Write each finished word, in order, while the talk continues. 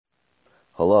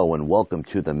Hello and welcome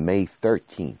to the May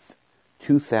 13th,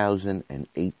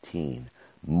 2018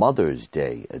 Mother's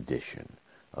Day edition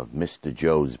of Mr.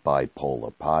 Joe's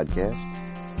Bipolar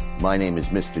Podcast. My name is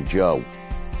Mr. Joe.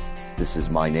 This is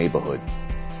my neighborhood.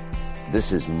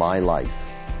 This is my life.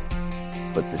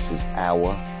 But this is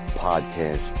our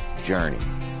podcast journey.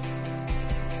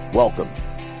 Welcome,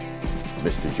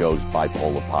 Mr. Joe's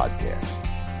Bipolar Podcast.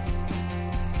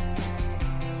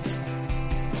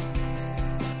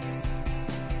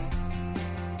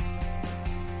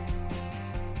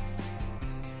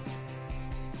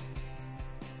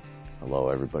 Hello,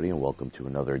 everybody, and welcome to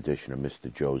another edition of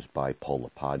Mr. Joe's Bipolar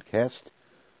Podcast.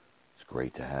 It's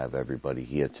great to have everybody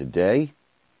here today,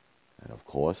 and of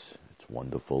course, it's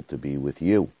wonderful to be with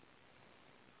you.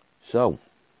 So,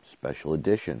 special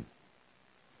edition.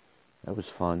 That was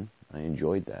fun. I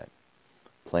enjoyed that.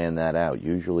 Plan that out.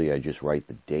 Usually I just write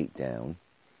the date down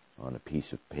on a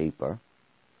piece of paper,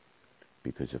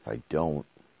 because if I don't,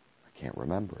 I can't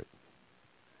remember it.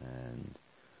 And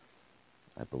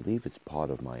I believe it's part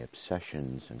of my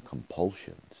obsessions and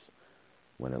compulsions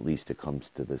when at least it comes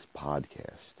to this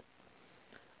podcast.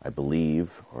 I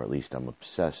believe, or at least I'm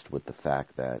obsessed with the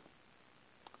fact that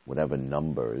whatever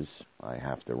numbers I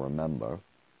have to remember,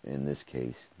 in this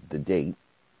case, the date,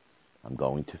 I'm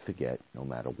going to forget no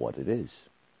matter what it is.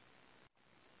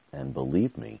 And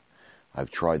believe me,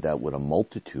 I've tried that with a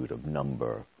multitude of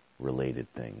number-related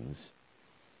things.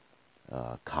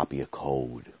 Copy a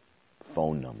code,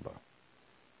 phone number.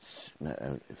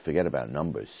 Forget about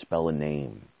numbers. Spell a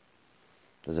name.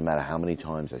 Doesn't matter how many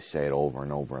times I say it over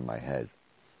and over in my head.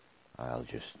 I'll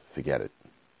just forget it.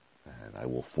 And I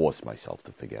will force myself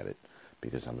to forget it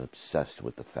because I'm obsessed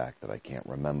with the fact that I can't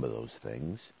remember those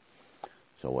things.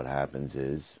 So what happens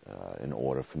is, in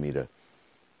order for me to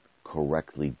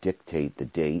correctly dictate the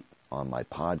date on my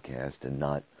podcast and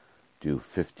not do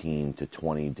 15 to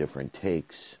 20 different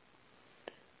takes,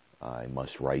 I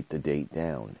must write the date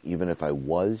down. Even if I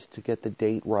was to get the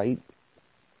date right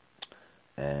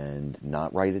and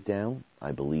not write it down,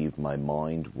 I believe my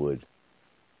mind would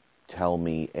tell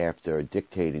me after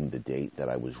dictating the date that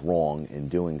I was wrong in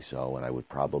doing so, and I would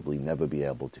probably never be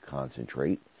able to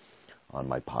concentrate on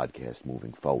my podcast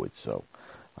moving forward. So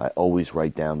I always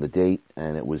write down the date,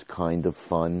 and it was kind of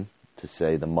fun to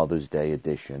say the Mother's Day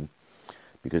edition,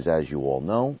 because as you all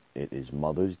know, it is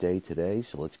Mother's Day today,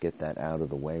 so let's get that out of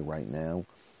the way right now.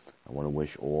 I want to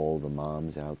wish all the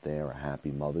moms out there a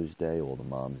happy Mother's Day, all the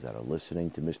moms that are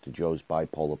listening to Mr. Joe's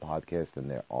Bipolar Podcast, and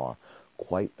there are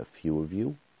quite a few of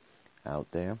you out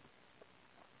there.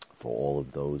 For all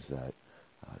of those that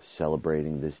are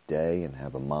celebrating this day and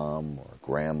have a mom or a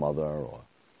grandmother or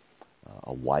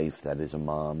a wife that is a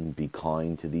mom, be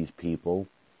kind to these people.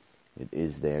 It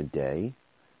is their day.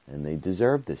 And they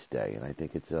deserve this day, and I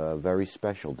think it's a very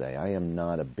special day. I am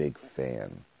not a big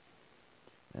fan,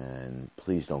 and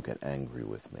please don't get angry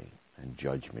with me and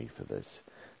judge me for this.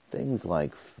 Things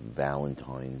like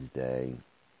Valentine's Day,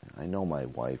 I know my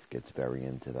wife gets very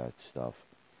into that stuff.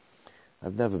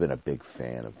 I've never been a big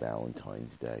fan of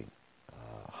Valentine's Day.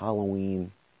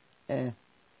 Halloween, I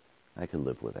could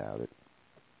live without it.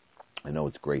 I know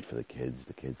it's great for the kids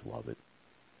love it,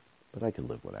 but I could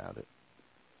live without it.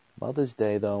 Mother's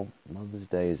Day, though, Mother's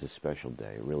Day is a special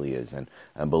day. It really is. And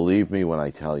believe me when I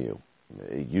tell you,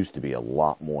 it used to be a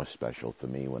lot more special for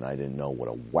me when I didn't know what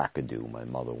a wackadoo my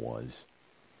mother was.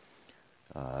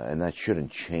 And that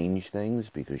shouldn't change things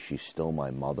because she's still my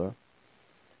mother.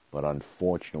 But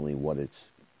unfortunately, what it's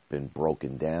been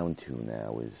broken down to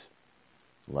now is,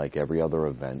 like every other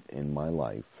event in my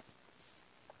life,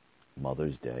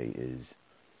 Mother's Day is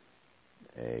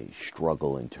a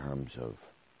struggle in terms of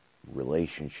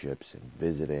relationships and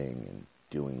visiting and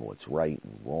doing what's right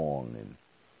and wrong and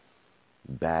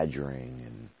badgering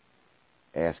and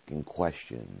asking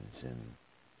questions and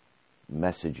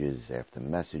messages after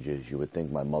messages. You would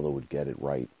think my mother would get it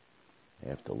right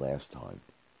after last time.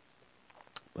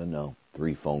 But no,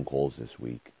 3 phone calls this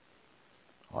week.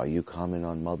 Are you coming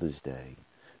on Mother's Day?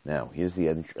 Now, here's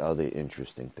the other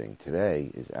interesting thing. Today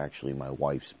is actually my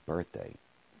wife's birthday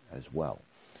as well.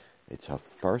 It's her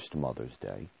first Mother's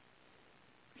Day.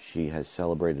 She has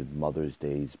celebrated Mother's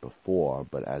Days before,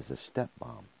 but as a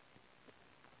stepmom.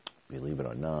 Believe it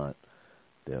or not,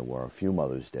 there were a few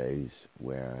Mother's Days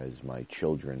whereas my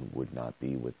children would not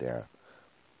be with their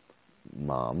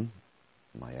mom,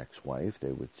 my ex-wife.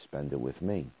 They would spend it with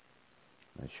me.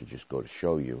 I should just go to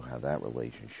show you how that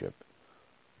relationship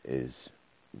is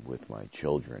with my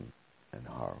children and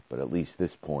her. But at least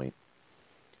this point,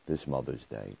 this Mother's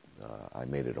Day, I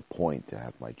made it a point to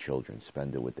have my children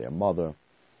spend it with their mother.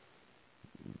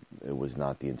 It was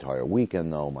not the entire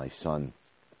weekend, though. My son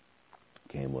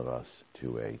came with us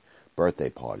to a birthday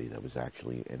party that was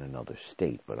actually in another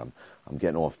state. But I'm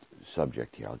getting off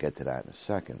subject here. I'll get to that in a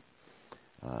second.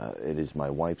 It is my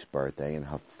wife's birthday and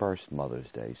her first Mother's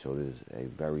Day, so it is a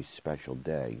very special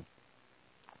day.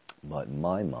 But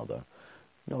my mother,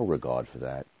 no regard for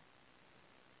that.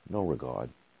 No regard.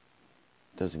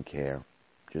 Doesn't care.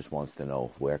 Just wants to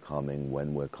know if we're coming,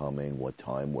 when we're coming, what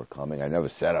time we're coming. I never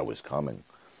said I was coming.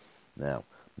 Now,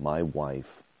 my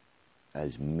wife,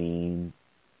 as mean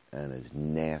and as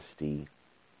nasty,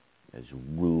 as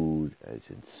rude, as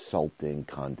insulting,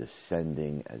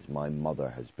 condescending as my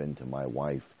mother has been to my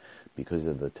wife, because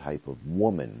of the type of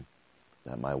woman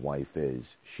that my wife is,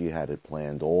 she had it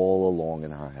planned all along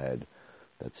in her head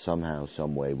that somehow,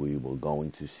 some way, we were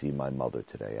going to see my mother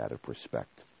today out of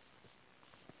respect.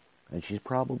 And she's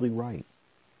probably right.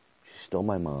 She's still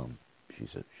my mom.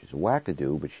 She's a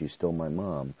wackadoo, but she's still my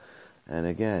mom. And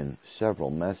again, several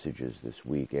messages this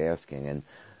week asking, and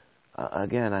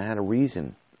again, I had a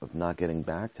reason of not getting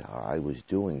back to her. I was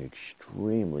doing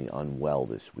extremely unwell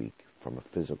this week from a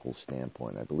physical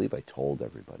standpoint. I believe I told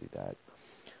everybody that,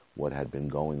 what had been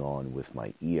going on with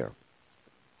my ear.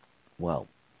 Well,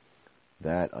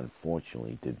 that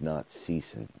unfortunately did not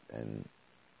cease and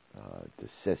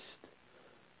desist,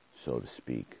 so to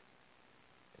speak.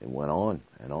 It went on,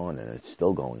 and it's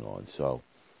still going on. So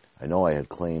I know I had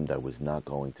claimed I was not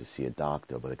going to see a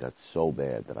doctor, but it got so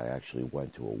bad that I actually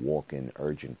went to a walk-in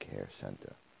urgent care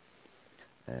center.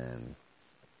 And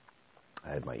I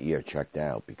had my ear checked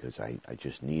out because I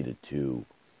just needed to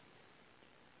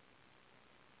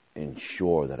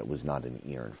ensure that it was not an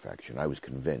ear infection. I was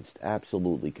convinced,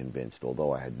 absolutely convinced,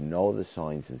 although I had no other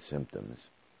signs and symptoms,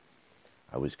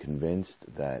 I was convinced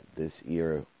that this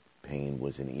ear pain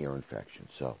was an ear infection.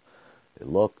 So it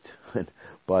looked,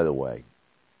 by the way,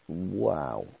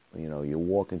 wow, you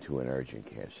walk into an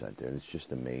urgent care center and it's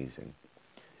just amazing.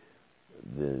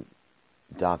 The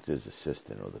doctor's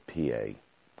assistant, or the PA,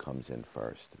 comes in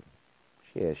first.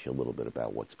 She asks you a little bit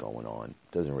about what's going on.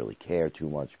 Doesn't really care too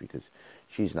much because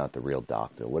she's not the real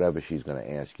doctor. Whatever she's going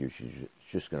to ask you, she's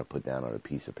just going to put down on a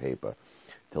piece of paper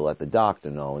to let the doctor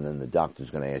know, and then the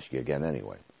doctor's going to ask you again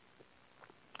anyway.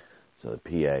 So the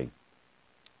PA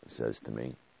says to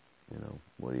me,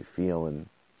 what are you feeling?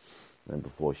 And then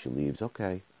before she leaves,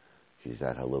 okay, she's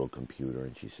at her little computer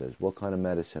and she says, what kind of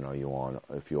medicine are you on,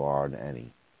 if you are on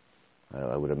any?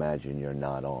 I would imagine you're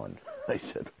not on. I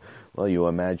said, well, you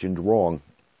imagined wrong.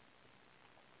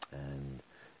 And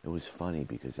it was funny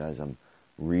because as I'm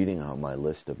reading on my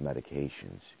list of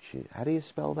medications, how do you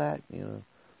spell that? Well,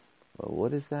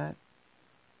 what is that?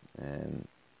 And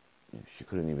she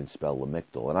couldn't even spell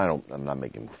Lamictal. And I'm not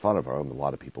making fun of her. A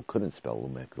lot of people couldn't spell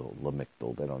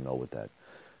Lamictal. They don't know what that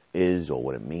is or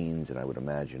what it means. And I would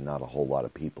imagine not a whole lot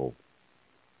of people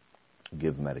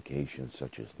give medications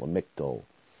such as Lamictal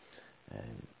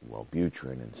and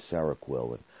Wellbutrin and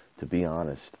Seroquel. And to be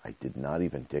honest, I did not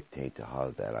even dictate to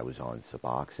her that I was on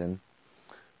Suboxone,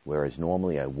 whereas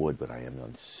normally I would, but I am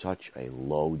on such a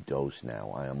low dose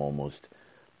now. I am almost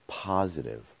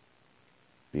positive,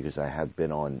 because I have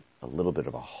been on a little bit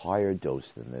of a higher dose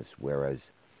than this, whereas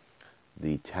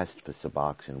the test for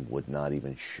Suboxone would not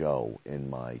even show in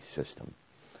my system.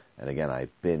 And again,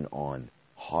 I've been on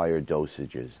higher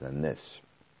dosages than this,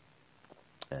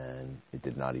 and it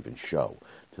did not even show,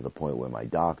 to the point where my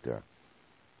doctor,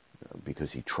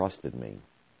 because he trusted me,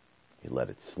 he let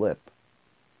it slip,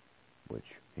 which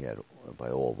he had, by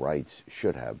all rights,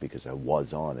 should have, because I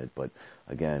was on it. But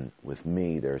again, with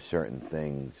me, there are certain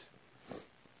things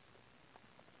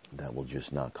that will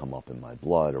just not come up in my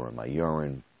blood or in my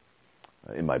urine.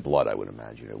 In my blood, I would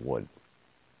imagine it would,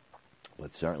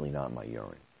 but certainly not in my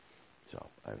urine. So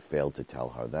I failed to tell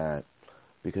her that,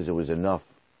 because it was enough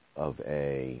of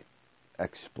a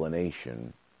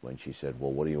explanation when she said,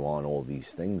 well, what are you on all these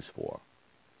things for?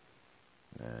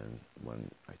 And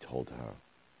when I told her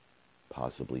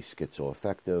possibly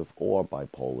schizoaffective or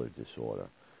bipolar disorder,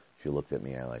 she looked at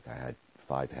me like I had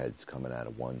 5 heads coming out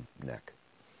of one neck.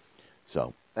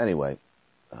 So anyway,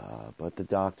 but the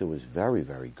doctor was very,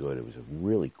 very good. It was a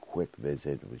really quick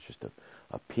visit. It was just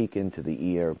a peek into the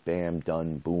ear, bam,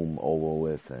 done, boom, over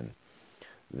with, and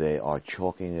they are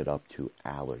chalking it up to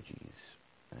allergies.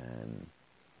 And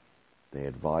they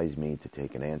advised me to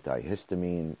take an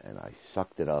antihistamine, and I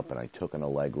sucked it up, and I took an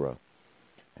Allegra,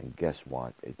 and guess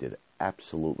what? It did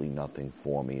absolutely nothing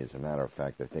for me. As a matter of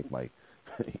fact, I think my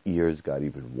ears got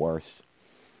even worse.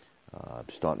 I'm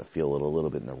starting to feel it a little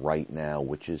bit in the right now,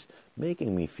 which is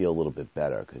making me feel a little bit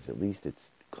better, because at least it's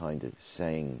kind of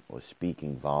saying or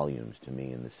speaking volumes to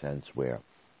me, in the sense where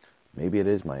maybe it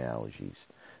is my allergies.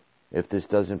 If this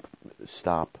doesn't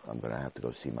stop, I'm going to have to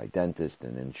go see my dentist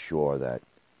and ensure that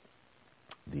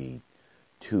the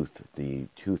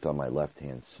tooth on my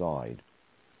left-hand side,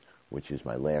 which is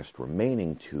my last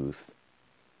remaining tooth,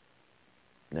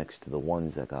 next to the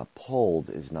ones that got pulled,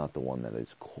 is not the one that is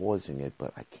causing it,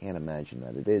 but I can't imagine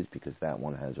that it is because that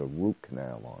one has a root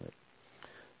canal on it.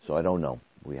 So I don't know.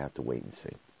 We have to wait and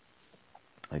see.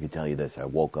 I can tell you this, I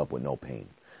woke up with no pain,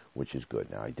 which is good.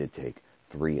 Now, I did take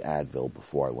 3 Advil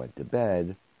before I went to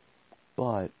bed,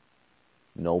 but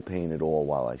no pain at all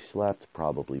while I slept,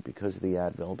 probably because of the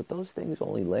Advil. But those things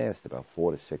only last about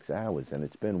 4 to 6 hours, and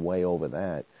it's been way over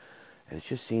that. And it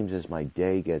just seems as my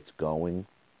day gets going,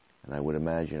 and I would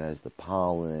imagine as the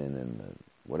pollen and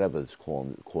whatever is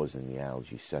causing the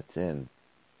allergy sets in,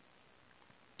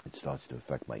 it starts to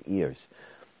affect my ears.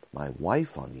 My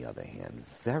wife, on the other hand,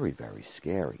 very, very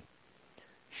scary.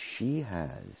 She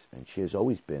has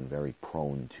always been very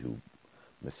prone to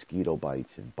mosquito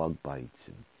bites and bug bites,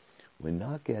 and we're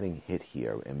not getting hit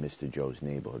here in Mr. Joe's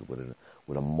neighborhood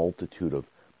with a multitude of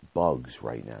bugs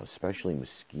right now, especially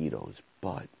mosquitoes,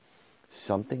 but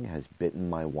something has bitten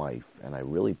my wife, and I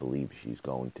really believe she's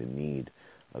going to need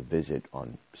a visit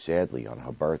sadly on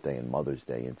her birthday and Mother's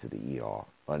Day into the ER,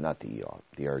 or not the ER,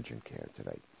 the urgent care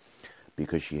today,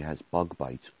 because she has bug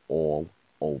bites all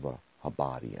over her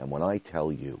body. And when I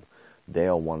tell you, they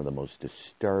are one of the most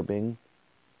disturbing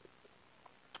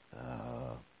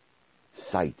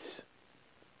sights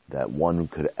that one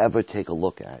could ever take a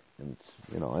look at. And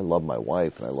I love my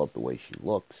wife and I love the way she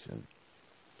looks, and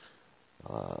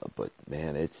but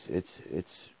man,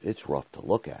 it's rough to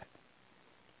look at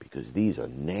because these are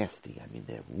nasty. I mean,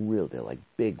 they're like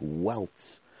big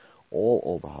welts all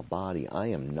over her body. I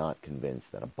am not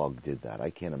convinced that a bug did that. I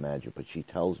can't imagine, but she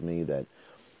tells me that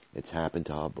it's happened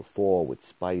to her before with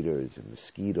spiders and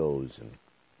mosquitoes, and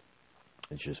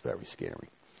it's just very scary.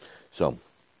 So,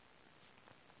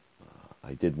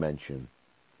 I did mention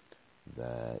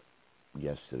that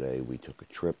yesterday we took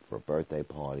a trip for a birthday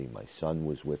party. My son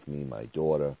was with me, my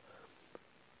daughter.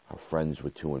 Her friends were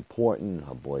too important.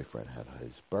 Her boyfriend had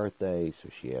his birthday, so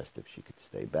she asked if she could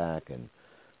stay back, and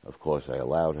of course I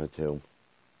allowed her to.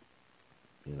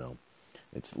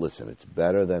 It's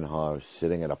better than her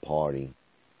sitting at a party,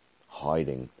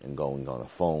 hiding and going on a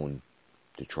phone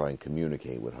to try and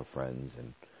communicate with her friends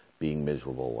and being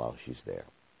miserable while she's there.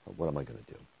 What am I going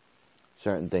to do?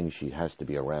 Certain things she has to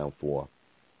be around for.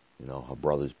 Her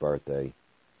brother's birthday,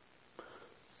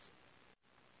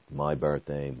 my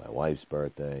birthday, my wife's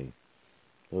birthday.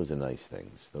 Those are nice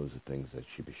things. Those are things that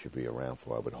she should be around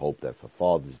for. I would hope that for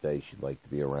Father's Day she'd like to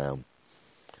be around.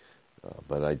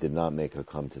 But I did not make her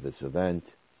come to this event.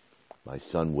 My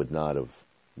son would not have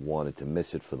wanted to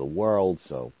miss it for the world,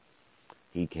 so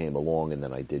he came along, and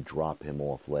then I did drop him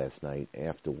off last night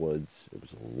afterwards. It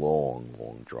was a long,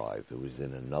 long drive. It was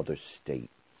in another state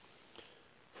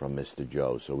from Mr.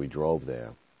 Joe, so we drove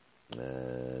there,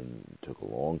 and it took a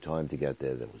long time to get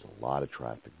there. There was a lot of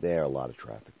traffic there, a lot of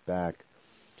traffic back.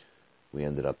 We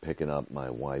ended up picking up my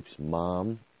wife's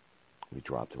mom. We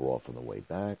dropped her off on the way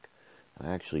back. I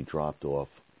actually dropped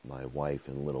off my wife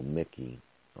and little Mickey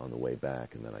on the way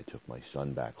back, and then I took my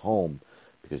son back home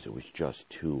because it was just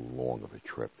too long of a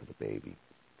trip for the baby.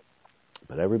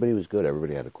 But everybody was good.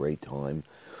 Everybody had a great time.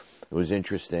 It was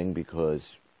interesting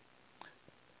because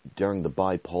during the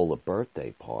bipolar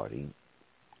birthday party,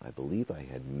 I believe I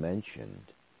had mentioned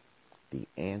the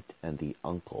aunt and the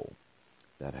uncle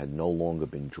that had no longer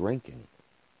been drinking.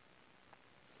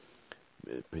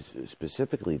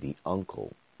 Specifically, the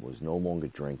uncle was no longer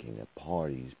drinking at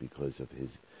parties because of his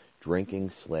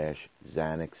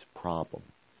drinking/Xanax problem.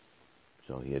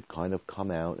 So he had kind of come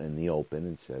out in the open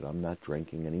and said, I'm not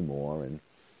drinking anymore, and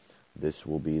this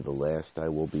will be the last I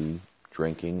will be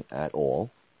drinking at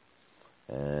all.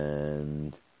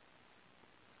 And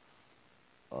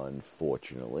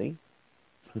unfortunately,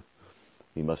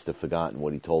 he must have forgotten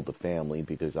what he told the family,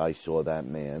 because I saw that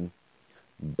man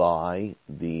buy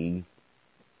the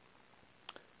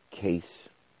case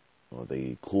or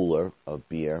the cooler of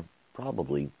beer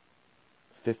probably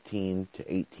 15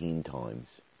 to 18 times.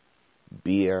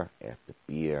 Beer after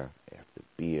beer after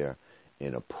beer,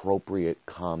 inappropriate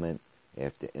comment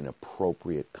after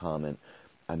inappropriate comment.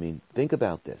 I mean, think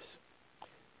about this.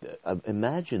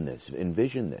 Imagine this,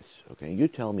 envision this, okay? You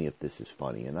tell me if this is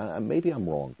funny, and maybe I'm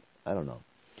wrong, I don't know.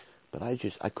 But I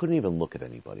couldn't even look at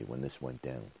anybody when this went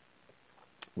down.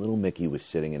 Little Mickey was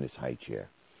sitting in his high chair,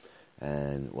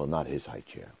 and, well, not his high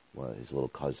chair, well, his little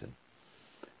cousin.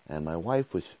 And my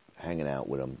wife was hanging out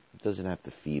with him. Doesn't have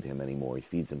to feed him anymore, he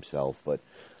feeds himself, but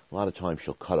a lot of times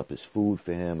she'll cut up his food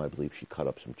for him. I believe she cut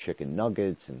up some chicken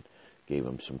nuggets and gave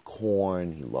him some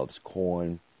corn. He loves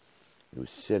corn. He was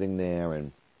sitting there,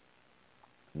 and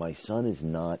my son is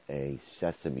not a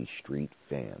Sesame Street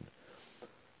fan,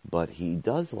 but he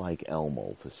does like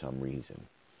Elmo for some reason.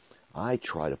 I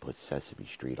try to put Sesame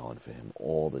Street on for him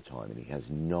all the time, and he has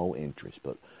no interest,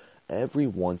 but every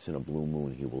once in a blue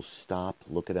moon he will stop,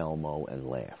 look at Elmo, and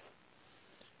laugh.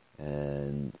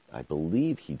 And I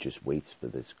believe he just waits for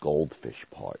this goldfish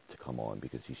part to come on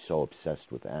because he's so obsessed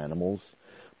with animals.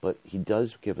 But he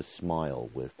does give a smile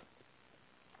with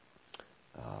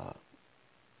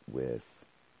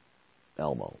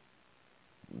Elmo.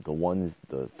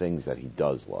 The things that he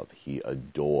does love, he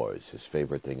adores. His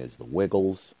favorite thing is the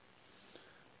Wiggles.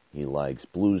 He likes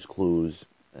Blue's Clues,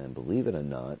 and believe it or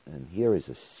not, and here is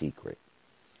a secret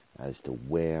as to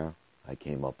where I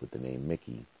came up with the name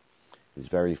Mickey. His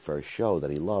very first show that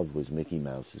he loved was Mickey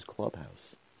Mouse's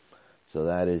Clubhouse. So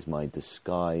that is my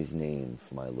disguise name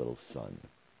for my little son.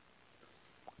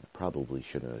 I probably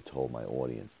shouldn't have told my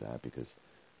audience that, because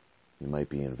you might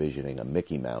be envisioning a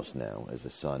Mickey Mouse now as a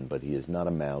son, but he is not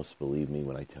a mouse, believe me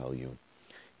when I tell you.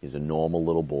 He's a normal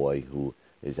little boy who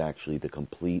is actually the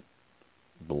complete,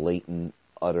 blatant,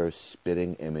 utter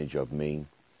spitting image of me,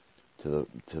 to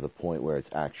the point where it's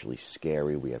actually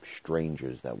scary. We have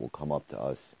strangers that will come up to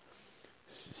us,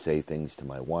 say things to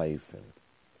my wife, and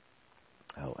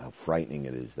how frightening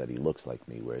it is that he looks like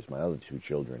me, whereas my other two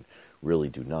children really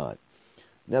do not.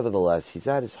 Nevertheless, he's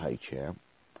at his high chair,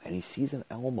 and he sees an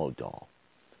Elmo doll,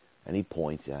 and he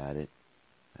points at it,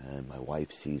 and my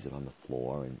wife sees it on the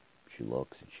floor, and she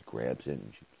looks, and she grabs it,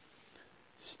 and she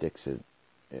sticks it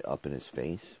up in his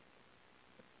face,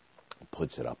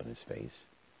 puts it up in his face.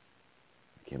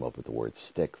 I came up with the word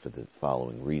stick for the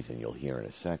following reason you'll hear in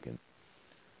a second.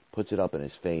 Puts it up in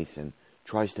his face and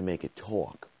tries to make it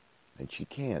talk, and she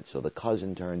can't. So the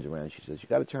cousin turns around, she says, "You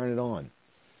got to turn it on."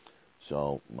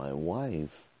 So my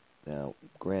wife, now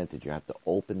granted you have to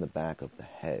open the back of the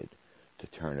head to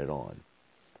turn it on,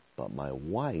 but my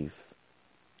wife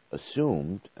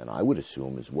assumed, and I would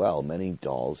assume as well, many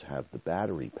dolls have the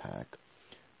battery pack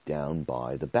down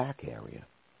by the back area.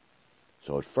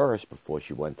 So at first, before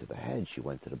she went to the head, she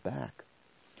went to the back,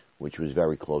 which was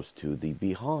very close to the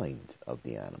behind of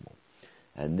the animal.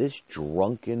 And this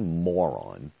drunken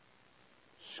moron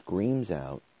screams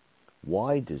out,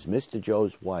 "Why does Mr.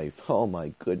 Joe's wife, oh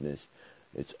my goodness,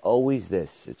 it's always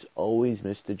this, it's always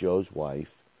Mr. Joe's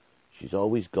wife, she's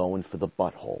always going for the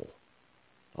butthole,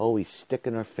 always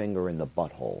sticking her finger in the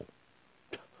butthole."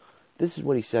 This is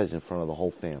what he says in front of the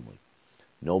whole family.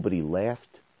 Nobody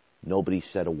laughed, nobody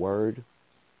said a word,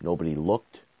 nobody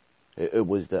looked. It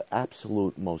was the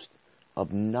absolute most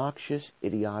obnoxious,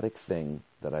 idiotic thing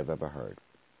that I've ever heard.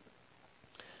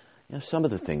 You know, some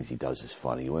of the things he does is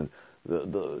funny. When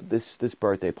this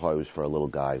birthday party was for a little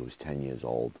guy who was 10 years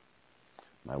old,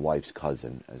 my wife's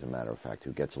cousin, as a matter of fact,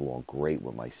 who gets along great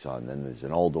with my son. Then there's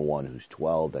an older one who's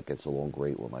 12 that gets along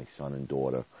great with my son and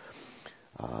daughter.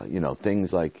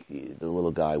 Things like the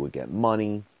little guy would get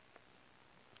money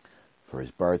for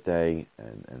his birthday,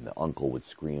 and the uncle would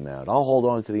scream out, "I'll hold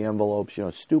on to the envelopes,"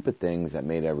 stupid things that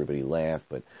made everybody laugh,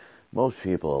 but most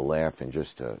people are laughing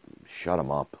just to shut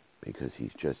him up, because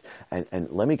he's just,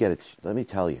 and let me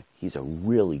tell you, he's a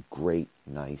really great,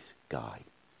 nice guy.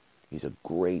 He's a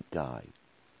great guy.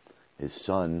 His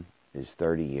son is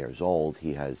 30 years old.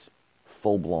 He has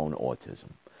full-blown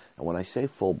autism. And when I say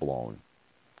full-blown,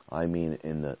 I mean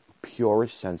in the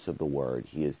purest sense of the word.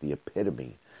 He is the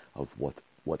epitome of what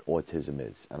autism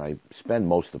is. And I spend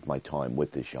most of my time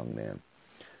with this young man.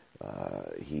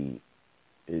 He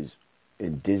is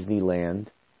in Disneyland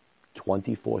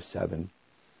 24/7,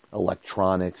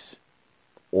 electronics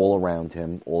all around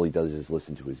him. All he does is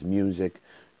listen to his music,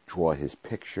 draw his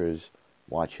pictures,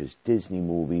 watch his Disney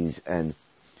movies, and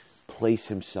place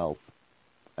himself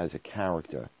as a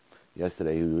character.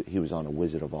 Yesterday he was on a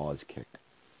Wizard of Oz kick,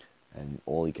 and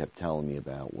all he kept telling me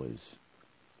about was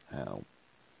how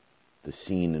the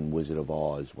scene in Wizard of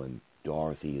Oz when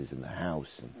Dorothy is in the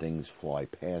house and things fly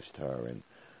past her, and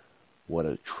what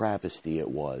a travesty it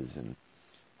was, and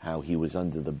how he was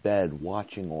under the bed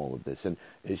watching all of this. And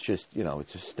it's just,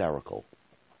 it's hysterical.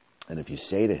 And if you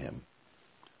say to him,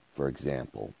 for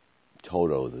example,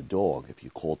 Toto the dog, if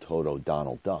you call Toto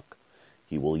Donald Duck,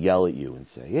 he will yell at you and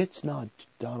say, "It's not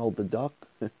Donald the Duck,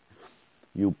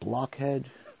 you blockhead."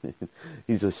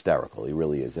 He's hysterical. He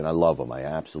really is. And I love him. I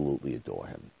absolutely adore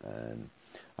him. And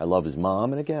I love his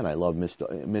mom. And again, I love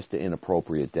Mr.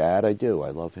 Inappropriate Dad. I do.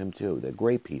 I love him too. They're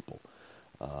great people.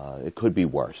 It could be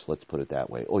worse. Let's put it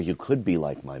that way. Or you could be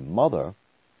like my mother,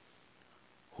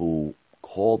 who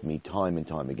called me time and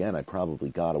time again. I probably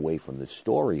got away from this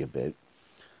story a bit.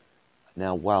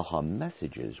 Now, while her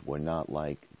messages were not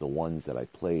like the ones that I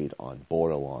played on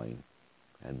Borderline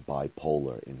and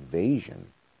Bipolar Invasion,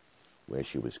 where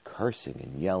she was cursing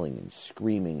and yelling and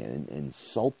screaming and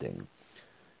insulting,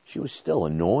 she was still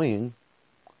annoying.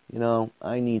 You know,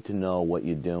 I need to know what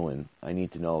you're doing. I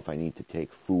need to know if I need to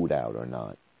take food out or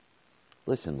not.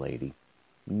 Listen, lady,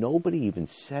 nobody even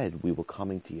said we were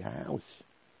coming to your house.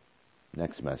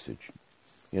 Next message.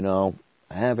 You know,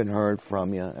 I haven't heard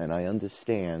from you, and I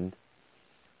understand.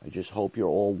 I just hope you're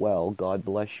all well. God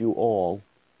bless you all.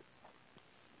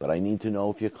 But I need to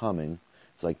know if you're coming.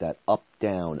 It's like that up,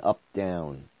 down,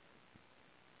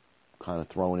 kind of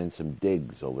throwing in some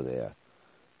digs over there.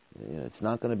 You know, it's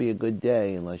not going to be a good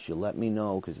day unless you let me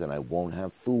know, because then I won't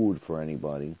have food for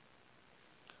anybody.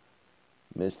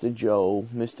 Mr. Joe,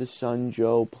 Mr. Son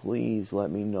Joe, please let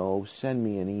me know. Send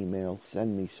me an email.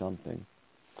 Send me something.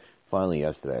 Finally,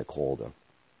 yesterday, I called her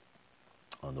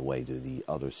on the way to the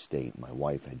other state. My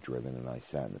wife had driven, and I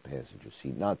sat in the passenger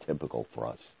seat. Not typical for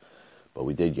us, but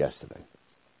we did yesterday.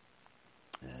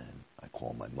 And I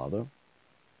called my mother.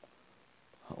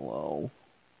 Hello.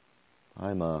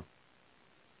 Hi, Ma.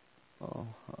 Oh,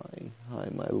 hi,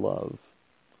 my love.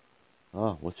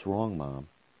 Oh, what's wrong, Mom?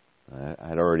 I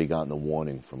had already gotten a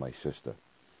warning from my sister.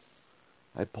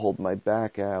 I pulled my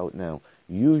back out. Now,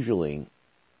 usually,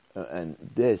 and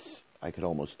this I could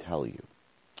almost tell you,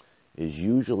 is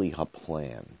usually her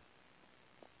plan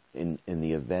in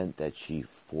the event that she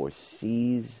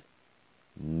foresees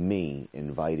me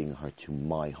inviting her to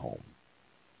my home.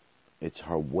 It's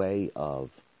her way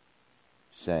of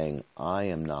saying, I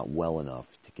am not well enough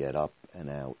to get up and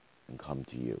out and come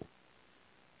to you.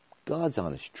 God's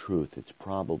honest truth, it's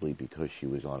probably because she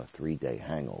was on a 3-day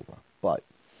hangover. But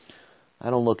I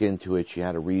don't look into it. She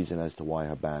had a reason as to why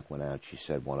her back went out. She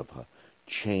said one of her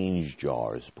change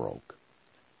jars broke.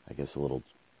 I guess a little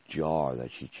jar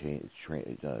that she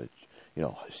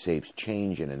saves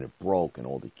change in, and it broke, and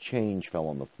all the change fell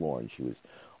on the floor, and she was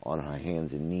on her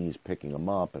hands and knees picking them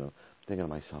up. And I'm thinking to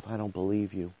myself, I don't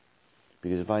believe you.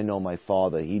 Because if I know my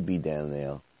father, he'd be down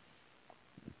there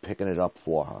picking it up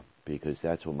for her, because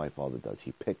that's what my father does.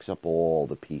 He picks up all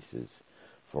the pieces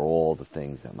for all the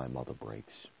things that my mother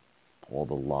breaks, all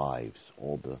the lives,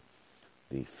 all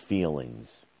the feelings,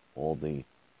 all the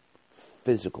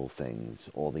physical things,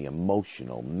 all the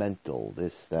emotional, mental,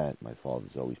 this, that. My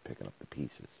father's always picking up the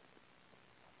pieces.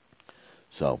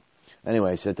 So,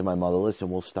 anyway, I said to my mother,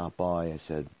 listen, we'll stop by. I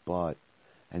said, but,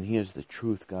 and here's the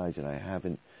truth, guys, and I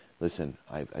haven't, listen,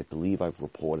 I believe I've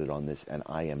reported on this, and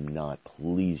I am not.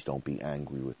 Please don't be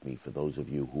angry with me for those of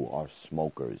you who are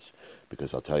smokers,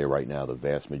 because I'll tell you right now, the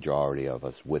vast majority of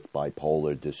us with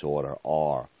bipolar disorder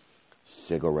are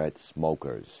cigarette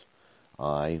smokers.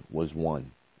 I was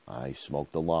one. I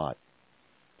smoked a lot,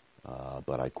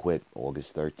 but I quit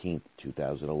August 13th,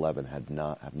 2011. Have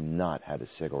not had a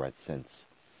cigarette since.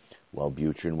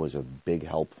 Wellbutrin was a big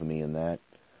help for me in that,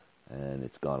 and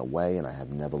it's gone away, and I have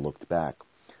never looked back.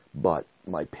 But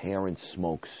my parents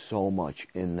smoke so much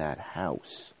in that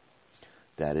house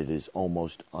that it is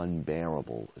almost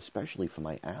unbearable, especially for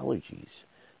my allergies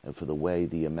and for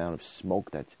the amount of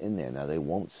smoke that's in there. Now, they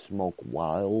won't smoke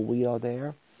while we are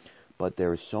there, but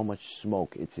there is so much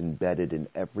smoke, it's embedded in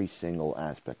every single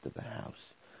aspect of the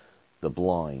house. The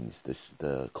blinds,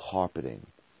 the carpeting,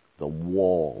 the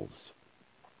walls,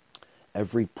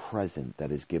 every present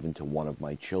that is given to one of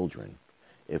my children.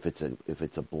 If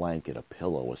it's a blanket, a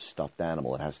pillow, a stuffed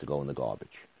animal, it has to go in the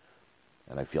garbage.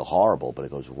 And I feel horrible, but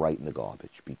it goes right in the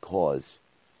garbage because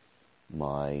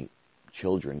my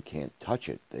children can't touch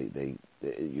it.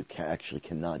 You actually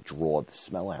cannot draw the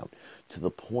smell out, to the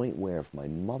point where if my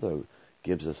mother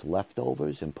gives us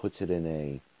leftovers and puts it in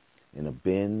a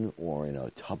bin or in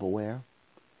a Tupperware,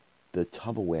 the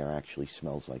Tupperware actually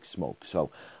smells like smoke.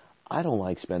 So I don't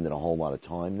like spending a whole lot of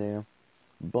time there,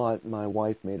 but my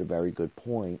wife made a very good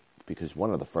point, because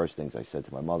one of the first things I said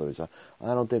to my mother is, I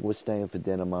don't think we're staying for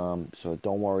dinner, Mom, so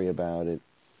don't worry about it,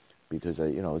 because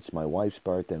it's my wife's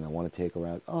birthday and I want to take her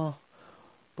out. Oh,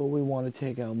 but we want to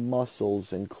take out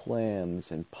mussels and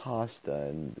clams and pasta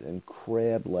and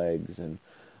crab legs, and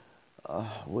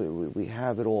we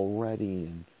have it all ready.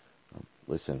 And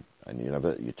listen,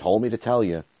 you told me to tell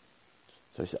you.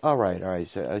 So I said, all right.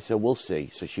 So I said, we'll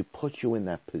see. So she puts you in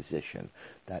that position,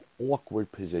 that awkward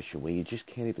position where you just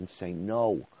can't even say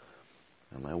no.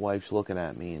 And my wife's looking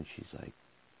at me, and she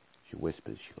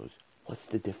whispers, she goes, what's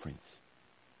the difference?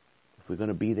 If we're going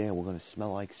to be there, we're going to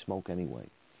smell like smoke anyway.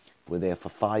 We're there for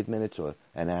 5 minutes or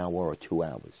an hour or 2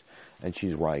 hours. And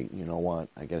she's right. You know what?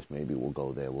 I guess maybe we'll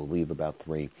go there. We'll leave about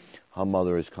 3. Her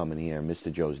mother is coming here.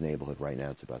 Mr. Joe's neighborhood right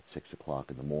now, it's about 6 o'clock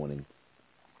in the morning.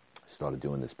 Started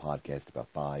doing this podcast about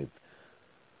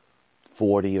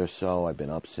 5:40 or so. I've been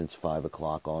up since 5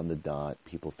 o'clock on the dot.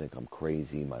 People think I'm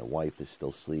crazy. My wife is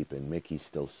still sleeping. Mickey's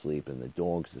still sleeping. The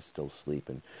dogs are still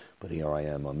sleeping. But here I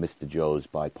am on Mr. Joe's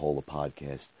Bipolar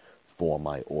Podcast for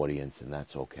my audience, and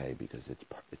that's okay because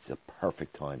it's a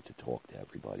perfect time to talk to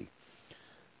everybody.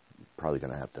 Probably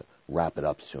going to have to wrap it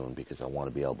up soon because I want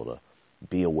to be able to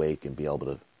be awake and be able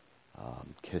to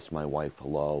kiss my wife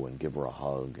hello and give her a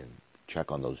hug and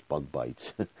check on those bug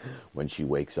bites when she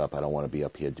wakes up. I don't want to be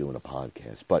up here doing a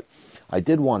podcast. But I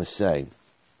did want to say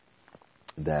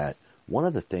that one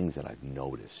of the things that I've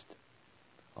noticed,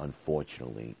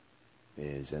 unfortunately,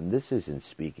 is, and this is in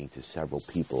speaking to several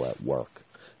people at work,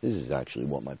 this is actually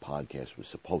what my podcast was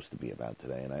supposed to be about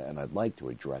today, and I'd like to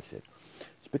address it.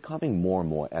 It's becoming more and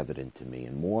more evident to me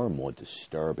and more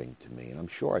disturbing to me, and I'm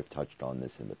sure I've touched on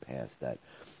this in the past, that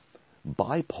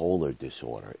bipolar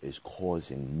disorder is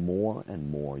causing more and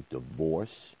more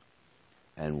divorce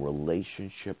and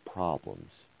relationship problems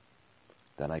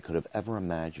than I could have ever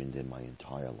imagined in my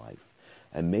entire life.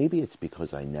 And maybe it's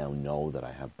because I now know that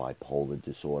I have bipolar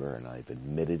disorder and I've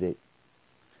admitted it,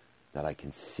 that I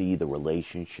can see the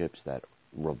relationships that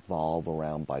revolve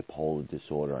around bipolar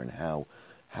disorder and how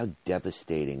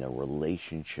devastating a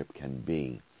relationship can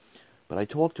be. But I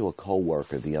talked to a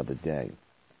coworker the other day,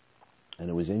 and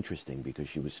it was interesting because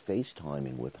she was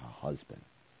FaceTiming with her husband.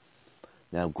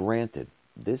 Now, granted,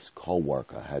 this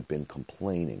coworker had been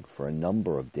complaining for a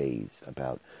number of days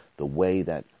about the way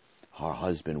that her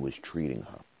husband was treating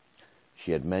her.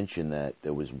 She had mentioned that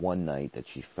there was one night that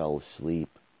she fell asleep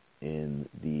in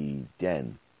the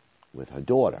den with her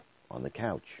daughter on the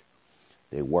couch.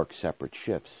 They work separate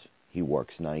shifts. He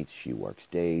works nights, she works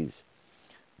days,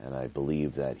 and I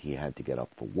believe that he had to get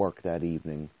up for work that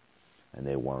evening, and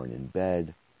they weren't in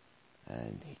bed,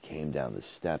 and he came down the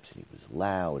steps, and he was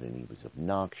loud, and he was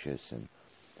obnoxious, and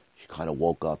she kind of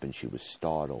woke up, and she was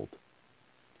startled,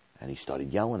 and he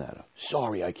started yelling at her.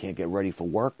 "Sorry, I can't get ready for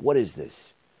work. What is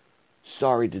this?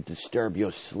 Sorry to disturb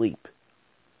your sleep."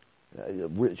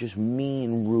 Just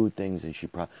mean, rude things, and she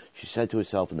said to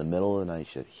herself in the middle of the night,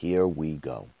 she said, "Here we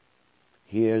go.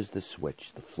 Here's the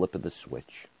switch, the flip of the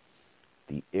switch,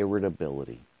 the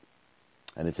irritability."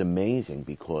 And it's amazing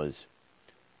because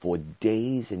for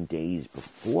days and days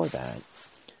before that,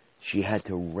 she had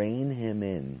to rein him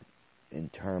in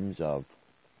terms of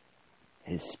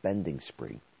his spending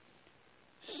spree.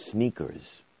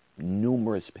 Sneakers,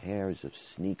 numerous pairs of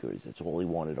sneakers. That's all he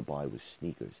wanted to buy was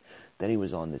sneakers. Then he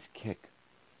was on this kick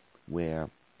where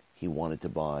he wanted to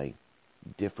buy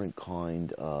different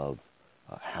kind of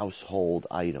household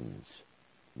items,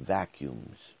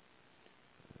 vacuums,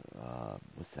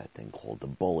 what's that thing called? The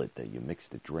bullet that you mix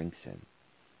the drinks in.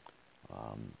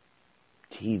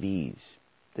 TVs.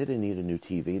 They didn't need a new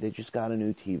TV. They just got a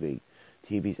new TV.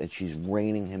 TVs, and she's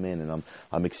reining him in, and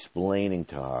I'm explaining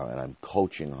to her, and I'm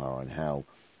coaching her on how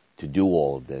to do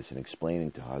all of this, and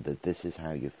explaining to her that this is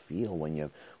how you feel when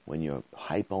you're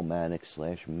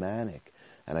hypomanic/manic.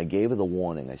 And I gave her the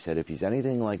warning. I said, if he's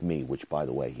anything like me, which, by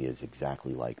the way, he is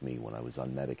exactly like me when I was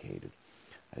unmedicated,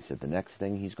 I said, the next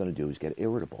thing he's going to do is get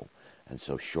irritable. And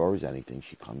so, sure as anything,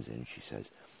 she comes in and she says,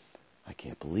 "I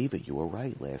can't believe it. You were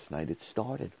right. Last night it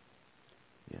started.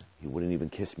 Yeah, he wouldn't even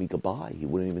kiss me goodbye. He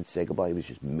wouldn't even say goodbye. He was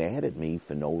just mad at me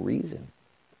for no reason."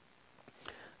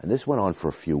 And this went on for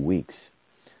a few weeks.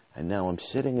 And now I'm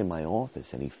sitting in my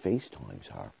office and he FaceTimes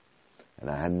her. And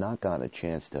I had not gotten a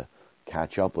chance to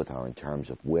catch up with her in terms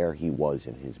of where he was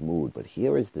in his mood. But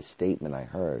here is the statement I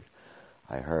heard.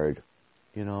 I heard,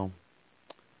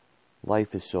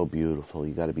 "Life is so beautiful.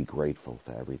 You got to be grateful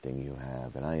for everything you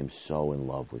have. And I am so in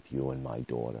love with you and my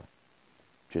daughter.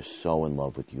 Just so in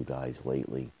love with you guys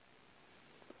lately."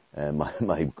 And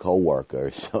my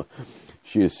coworker,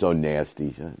 she is so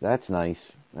nasty. She said, "That's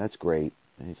nice. That's great."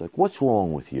 And he's like, "What's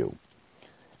wrong with you?"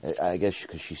 I guess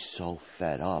because she's so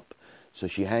fed up. So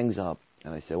she hangs up,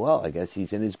 and I say, "Well, I guess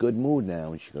he's in his good mood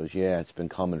now." And she goes, "Yeah, it's been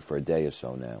coming for a day or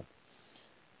so now."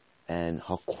 And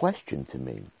her question to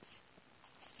me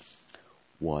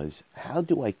was, how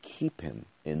do I keep him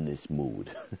in this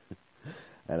mood?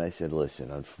 And I said,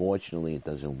 "Listen, unfortunately, it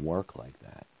doesn't work like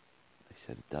that." I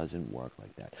said, "It doesn't work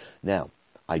like that." Now,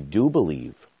 I do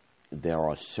believe there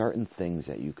are certain things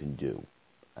that you can do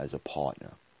as a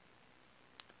partner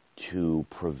to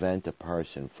prevent a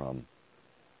person from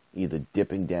either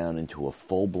dipping down into a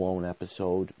full-blown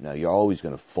episode. Now, you're always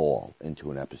going to fall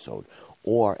into an episode,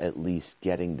 or at least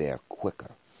getting there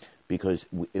quicker. Because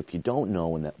if you don't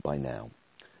know by now,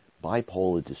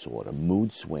 bipolar disorder,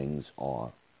 mood swings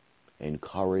are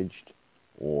encouraged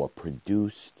or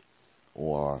produced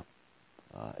or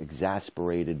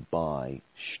exasperated by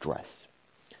stress.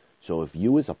 So if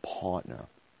you as a partner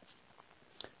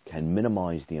can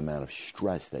minimize the amount of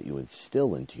stress that you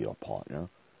instill into your partner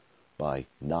by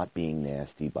not being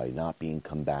nasty, by not being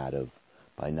combative,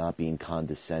 by not being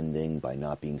condescending, by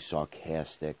not being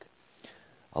sarcastic,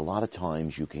 a lot of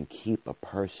times you can keep a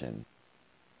person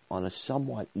on a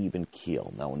somewhat even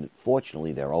keel. Now,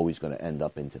 unfortunately, they're always going to end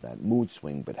up into that mood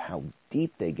swing, but how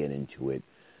deep they get into it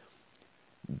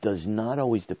does not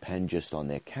always depend just on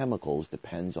their chemicals,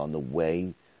 depends on the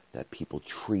way that people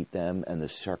treat them and the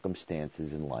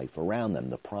circumstances in life around them.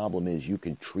 The problem is you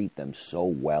can treat them so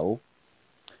well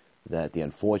that the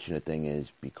unfortunate thing is,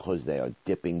 because they are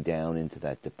dipping down into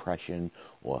that depression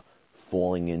or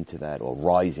falling into that or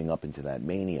rising up into that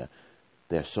mania,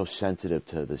 they're so sensitive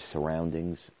to the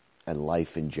surroundings and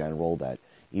life in general that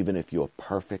even if you're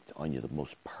perfect on the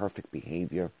most perfect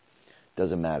behavior,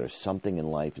 doesn't matter. Something in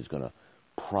life is going to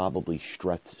probably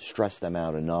stress them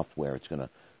out enough where it's going to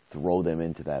throw them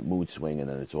into that mood swing, and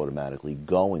then it's automatically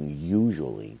going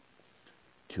usually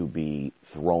to be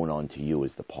thrown onto you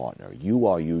as the partner. You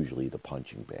are usually the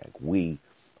punching bag. We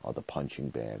are the punching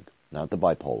bag, not the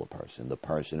bipolar person, the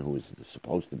person who is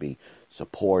supposed to be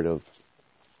supportive,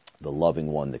 the loving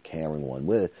one, the caring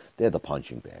one. They're the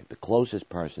punching bag. The closest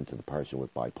person to the person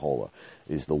with bipolar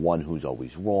is the one who's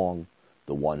always wrong,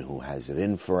 the one who has it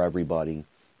in for everybody,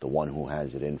 the one who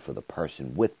has it in for the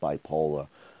person with bipolar.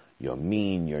 You're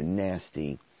mean, you're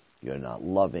nasty, you're not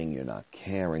loving, you're not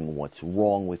caring. What's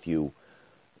wrong with you?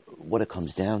 What it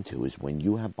comes down to is when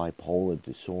you have bipolar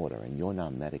disorder and you're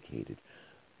not medicated,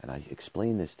 and I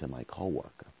explain this to my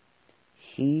coworker,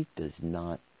 he does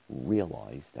not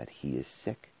realize that he is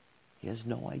sick. He has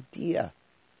no idea.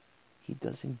 He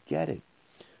doesn't get it.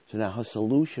 So now her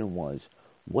solution was,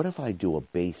 what if I do a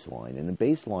baseline? And a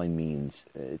baseline means,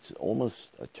 it's almost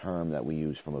a term that we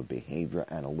use from a behavior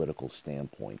analytical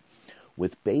standpoint.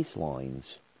 With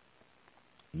baselines,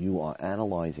 you are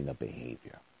analyzing a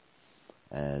behavior.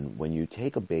 And when you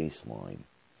take a baseline,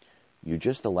 you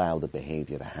just allow the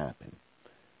behavior to happen.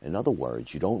 In other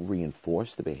words, you don't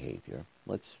reinforce the behavior.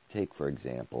 Let's take, for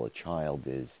example, a child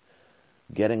is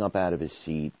getting up out of his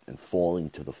seat and falling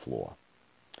to the floor.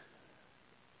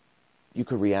 You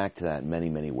could react to that in many,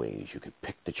 many ways. You could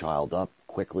pick the child up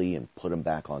quickly and put him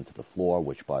back onto the floor,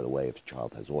 which, by the way, if a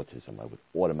child has autism, I would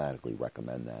automatically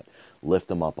recommend that.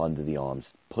 Lift him up under the arms,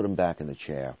 put him back in the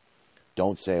chair.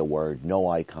 Don't say a word, no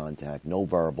eye contact, no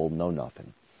verbal, no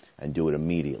nothing. And do it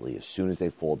immediately. As soon as they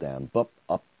fall down, boop,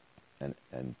 up,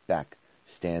 and back,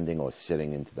 standing or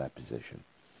sitting into that position.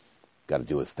 Got to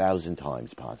do it 1,000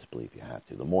 times, possibly, if you have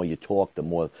to. The more you talk, the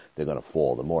more they're going to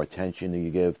fall. The more attention you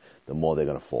give, the more they're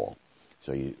going to fall.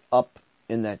 So you up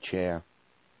in that chair,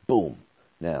 boom.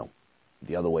 Now,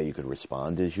 the other way you could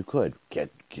respond is you could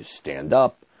stand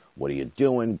up. What are you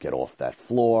doing? Get off that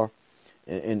floor.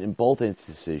 And in both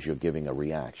instances, you're giving a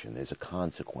reaction. There's a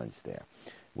consequence there.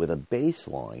 With a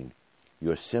baseline,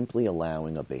 you're simply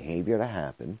allowing a behavior to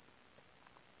happen,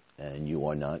 and you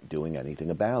are not doing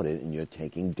anything about it, and you're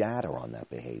taking data on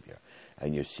that behavior.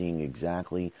 And you're seeing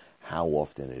exactly how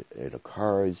often it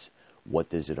occurs. What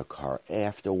does it occur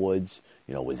afterwards?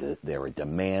 Was there a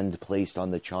demand placed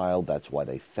on the child? That's why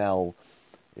they fell.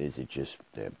 Is it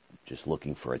they're just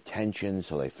looking for attention,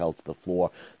 so they fell to the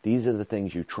floor? These are the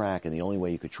things you track, and the only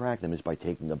way you could track them is by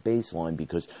taking a baseline,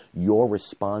 because your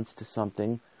response to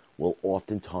something will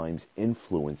oftentimes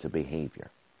influence a behavior.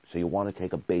 So you want to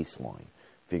take a baseline,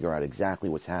 figure out exactly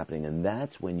what's happening, and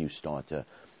that's when you start to,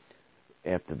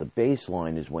 after the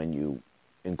baseline is when you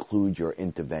include your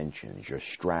interventions, your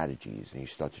strategies, and you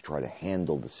start to try to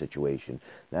handle the situation.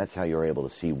 That's how you're able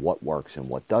to see what works and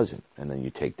what doesn't. And then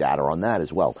you take data on that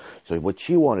as well. So what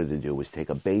she wanted to do was take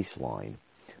a baseline,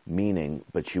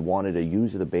 but she wanted to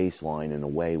use the baseline in a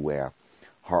way where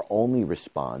her only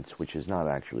response, which is not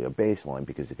actually a baseline,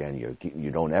 because again,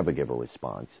 you don't ever give a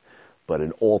response, but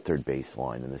an altered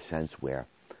baseline in the sense where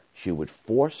she would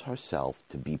force herself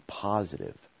to be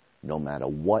positive no matter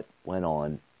what went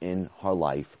on in her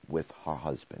life with her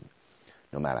husband.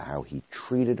 No matter how he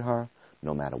treated her,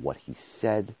 no matter what he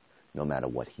said, no matter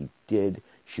what he did,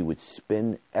 she would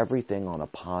spin everything on a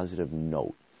positive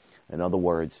note. In other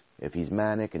words, if he's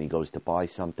manic and he goes to buy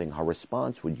something, her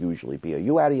response would usually be, "Are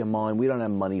you out of your mind? We don't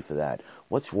have money for that.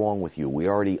 What's wrong with you? We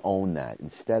already own that."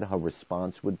 Instead, her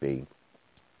response would be,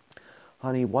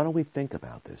 "Honey, why don't we think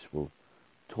about this? We'll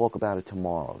talk about it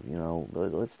tomorrow.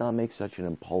 Let's not make such an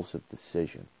impulsive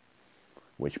decision."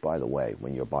 Which, by the way,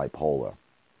 when you're bipolar,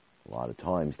 a lot of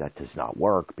times that does not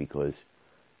work, because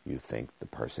you think the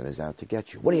person is out to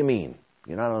get you. What do you mean?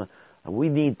 We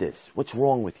need this. What's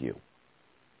wrong with you?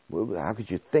 How could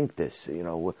you think this? You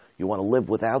know, you want to live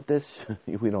without this?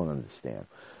 We don't understand.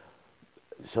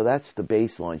 So that's the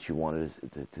baseline she wanted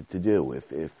to do.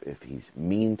 If he's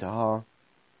mean to her,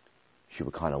 she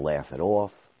would kind of laugh it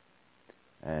off.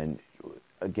 And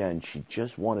again, she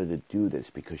just wanted to do this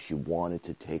because she wanted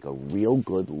to take a real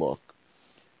good look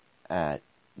at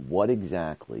what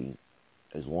exactly,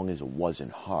 as long as it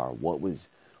wasn't her, what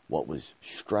was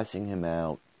stressing him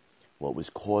out, what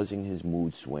was causing his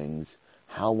mood swings,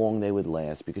 how long they would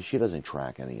last, because she doesn't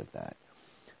track any of that.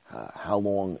 How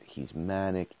long he's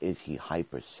manic, is he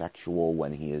hypersexual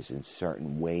when he is in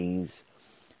certain ways?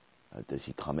 Does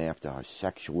he come after her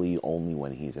sexually only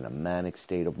when he's in a manic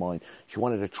state of mind? She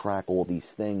wanted to track all these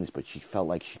things, but she felt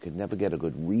like she could never get a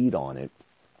good read on it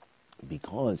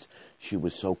because she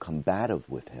was so combative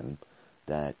with him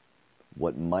that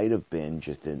what might have been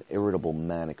just an irritable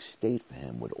manic state for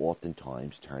him would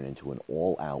oftentimes turn into an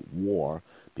all-out war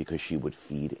because she would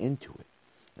feed into it.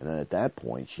 And then at that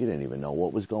point, she didn't even know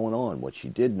what was going on. What she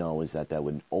did know is that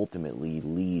would ultimately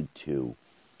lead to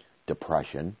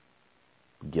depression,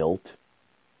 guilt,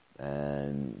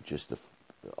 and just the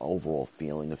overall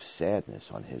feeling of sadness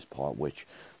on his part, which,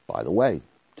 by the way,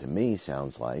 to me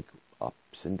sounds like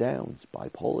ups and downs,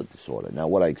 bipolar disorder. Now,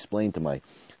 what I explained to my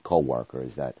coworker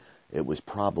is that it was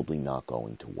probably not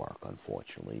going to work,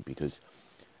 unfortunately, because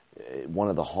one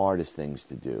of the hardest things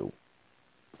to do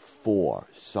for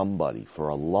somebody, for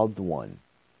a loved one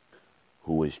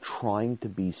who is trying to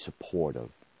be supportive,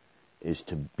 is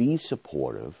to be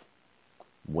supportive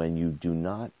when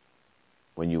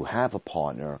you have a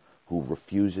partner who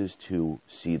refuses to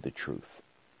see the truth.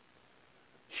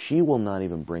 She will not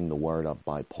even bring the word up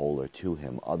bipolar to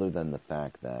him other than the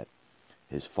fact that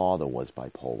his father was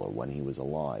bipolar when he was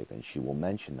alive, and she will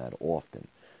mention that often.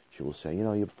 She will say,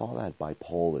 your father had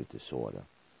bipolar disorder.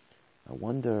 I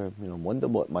wonder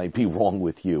what might be wrong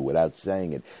with you, without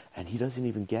saying it. And he doesn't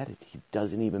even get it. He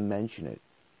doesn't even mention it.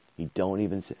 He doesn't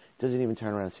even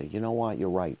turn around and say, you know what, you're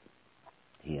right.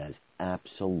 He has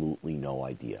absolutely no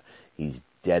idea. He's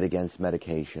dead against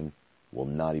medication, will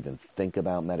not even think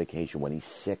about medication. When he's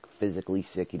sick, physically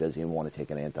sick, he doesn't even want to take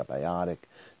an antibiotic,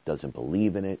 doesn't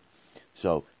believe in it.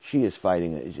 So she is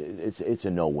fighting. It's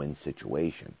a no-win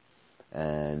situation.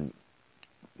 And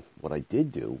what I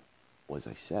did do was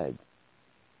I said,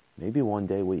 maybe one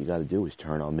day what you got to do is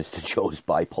turn on Mr. Joe's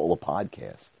Bipolar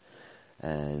podcast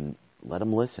and let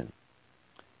him listen.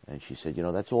 And she said,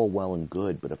 that's all well and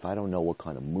good, but if I don't know what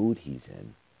kind of mood he's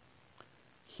in,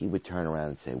 he would turn around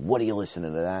and say, what are you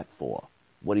listening to that for?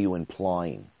 What are you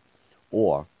implying?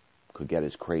 Or could get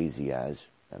as crazy as,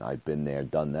 and I've been there,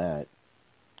 done that,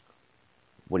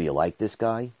 what, do you like this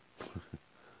guy?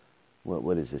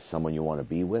 What is this, someone you want to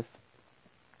be with?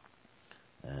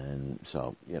 And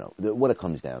so, what it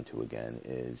comes down to again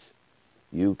is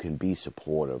you can be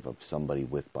supportive of somebody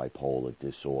with bipolar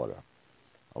disorder,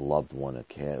 a loved one,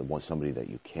 somebody that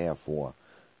you care for,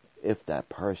 if that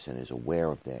person is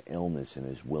aware of their illness and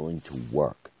is willing to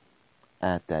work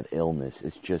at that illness.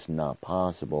 It's just not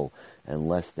possible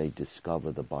unless they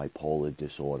discover the bipolar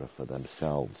disorder for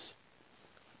themselves.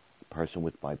 A person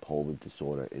with bipolar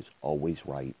disorder is always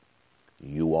right.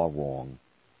 You are wrong.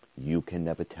 You can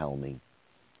never tell me.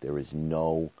 There is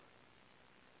no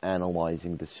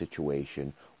analyzing the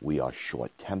situation. We are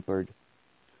short-tempered.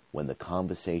 When the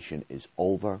conversation is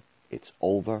over, it's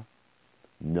over.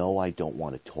 No, I don't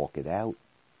want to talk it out.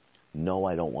 No,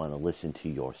 I don't want to listen to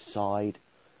your side.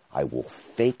 I will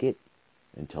fake it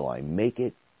until I make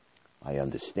it. I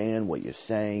understand what you're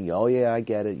saying. Oh, yeah, I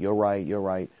get it. You're right. You're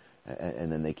right.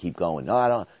 And then they keep going. No, I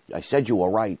don't. I said you were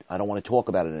right. I don't want to talk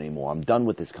about it anymore. I'm done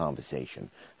with this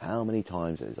conversation. How many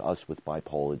times as us with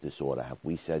bipolar disorder have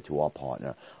we said to our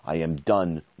partner, I am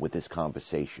done with this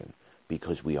conversation,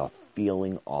 because we are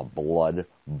feeling our blood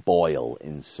boil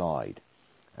inside,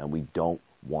 and we don't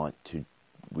want to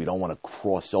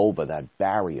cross over that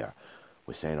barrier.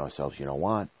 We're saying to ourselves, you know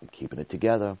what? I'm keeping it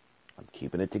together. I'm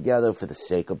keeping it together for the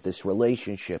sake of this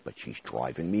relationship, but she's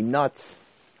driving me nuts,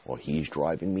 or he's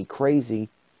driving me crazy,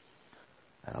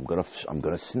 and I'm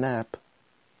gonna snap.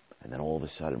 And then all of a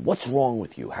sudden, what's wrong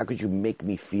with you? How could you make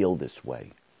me feel this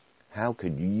way? How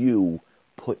could you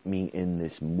put me in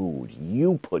this mood?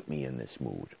 You put me in this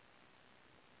mood.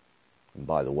 And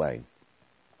by the way,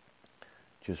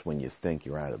 just when you think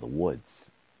you're out of the woods,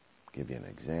 I'll give you an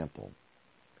example.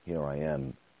 Here I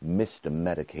am, Mr.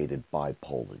 Medicated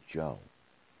Bipolar Joe.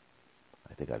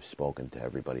 I think I've spoken to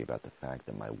everybody about the fact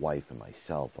that my wife and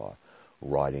myself are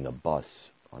riding a bus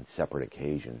on separate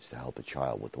occasions to help a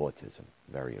child with autism,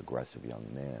 very aggressive young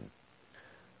man.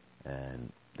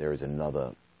 And there is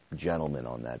another gentlemen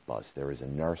on that bus. There is a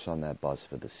nurse on that bus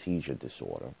for the seizure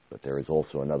disorder, but there is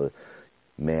also another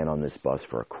man on this bus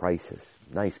for a crisis.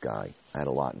 Nice guy. I had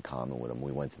a lot in common with him.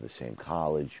 We went to the same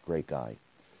college. Great guy.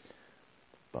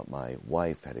 But my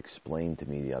wife had explained to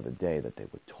me the other day that they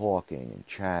were talking and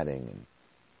chatting,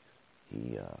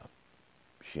 and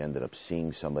she ended up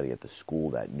seeing somebody at the school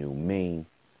that knew me,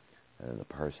 and the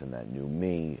person that knew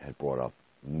me had brought up,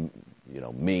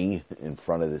 me in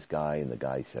front of this guy, and the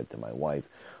guy said to my wife,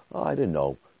 "Oh, I didn't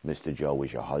know Mr. Joe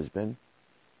was your husband."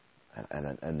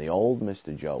 And the old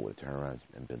Mr. Joe would turn around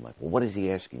and been like, "Well, what is he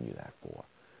asking you that for?"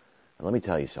 And let me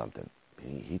tell you something.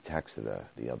 He texted her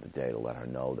the other day to let her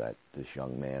know that this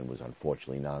young man was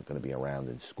unfortunately not going to be around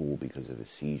in school because of his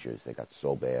seizures. They got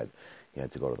so bad he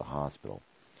had to go to the hospital.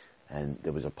 And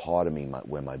there was a part of me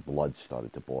where my blood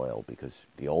started to boil, because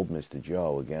the old Mr.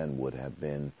 Joe, again, would have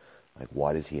been like,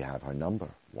 why does he have her number?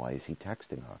 Why is he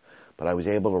texting her? But I was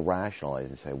able to rationalize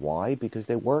and say, why? Because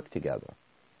they work together.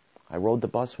 I rode the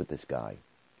bus with this guy.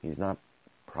 He's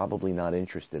probably not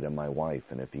interested in my wife,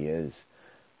 and if he is,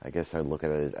 I guess I look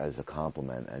at it as a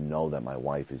compliment and know that my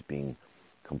wife is being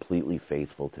completely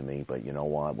faithful to me. But you know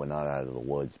what? We're not out of the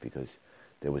woods, because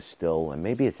there was still, and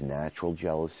maybe it's natural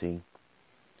jealousy.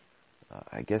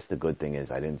 I guess the good thing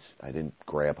is I didn't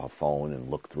grab her phone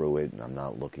and look through it, and I'm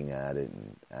not looking at it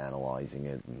and analyzing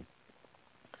it.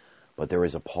 But there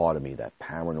is a part of me, that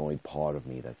paranoid part of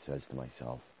me, that says to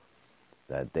myself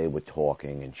that they were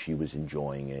talking and she was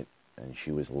enjoying it, and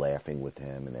she was laughing with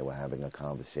him, and they were having a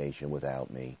conversation without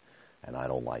me, and I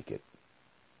don't like it.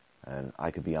 And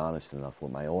I could be honest enough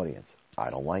with my audience. I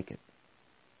don't like it.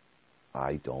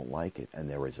 I don't like it. And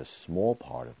there is a small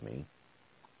part of me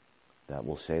that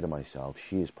will say to myself,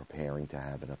 she is preparing to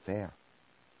have an affair.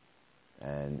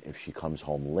 And if she comes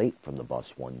home late from the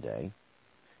bus one day,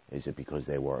 is it because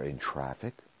they were in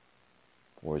traffic?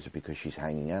 Or is it because she's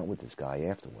hanging out with this guy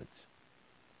afterwards?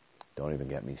 Don't even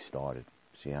get me started.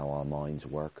 See how our minds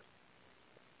work?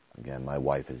 Again, my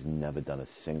wife has never done a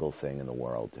single thing in the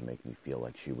world to make me feel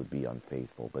like she would be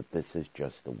unfaithful, but this is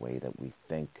just the way that we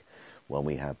think when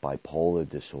we have bipolar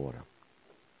disorder.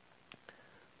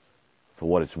 For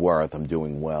what it's worth, I'm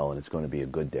doing well, and it's going to be a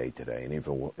good day today. And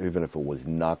even if it was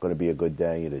not going to be a good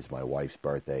day, it is my wife's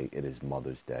birthday, it is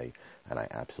Mother's Day, and I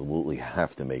absolutely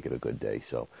have to make it a good day.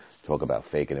 So talk about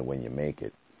faking it when you make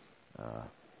it.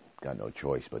 Got no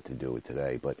choice but to do it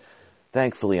today. But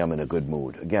thankfully, I'm in a good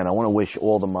mood. Again, I want to wish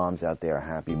all the moms out there a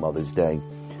happy Mother's Day.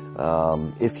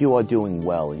 If you are doing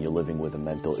well and you're living with a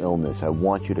mental illness, I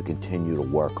want you to continue to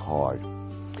work hard.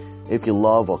 If you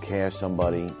love or care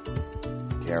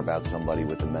about somebody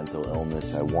with a mental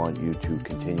illness, I want you to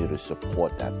continue to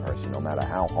support that person, no matter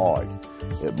how hard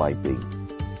it might be.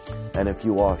 And if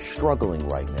you are struggling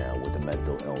right now with a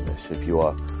mental illness, if you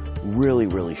are really,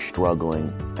 really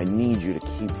struggling, I need you to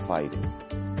keep fighting.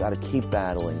 You got to keep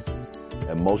battling.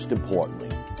 And most importantly,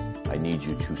 I need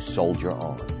you to soldier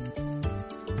on.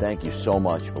 Thank you so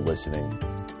much for listening.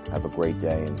 Have a great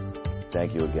day, and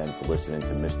thank you again for listening to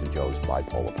Mr. Joe's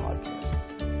Bipolar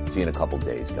Podcast. See you in a couple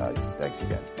days, guys. Thanks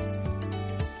again.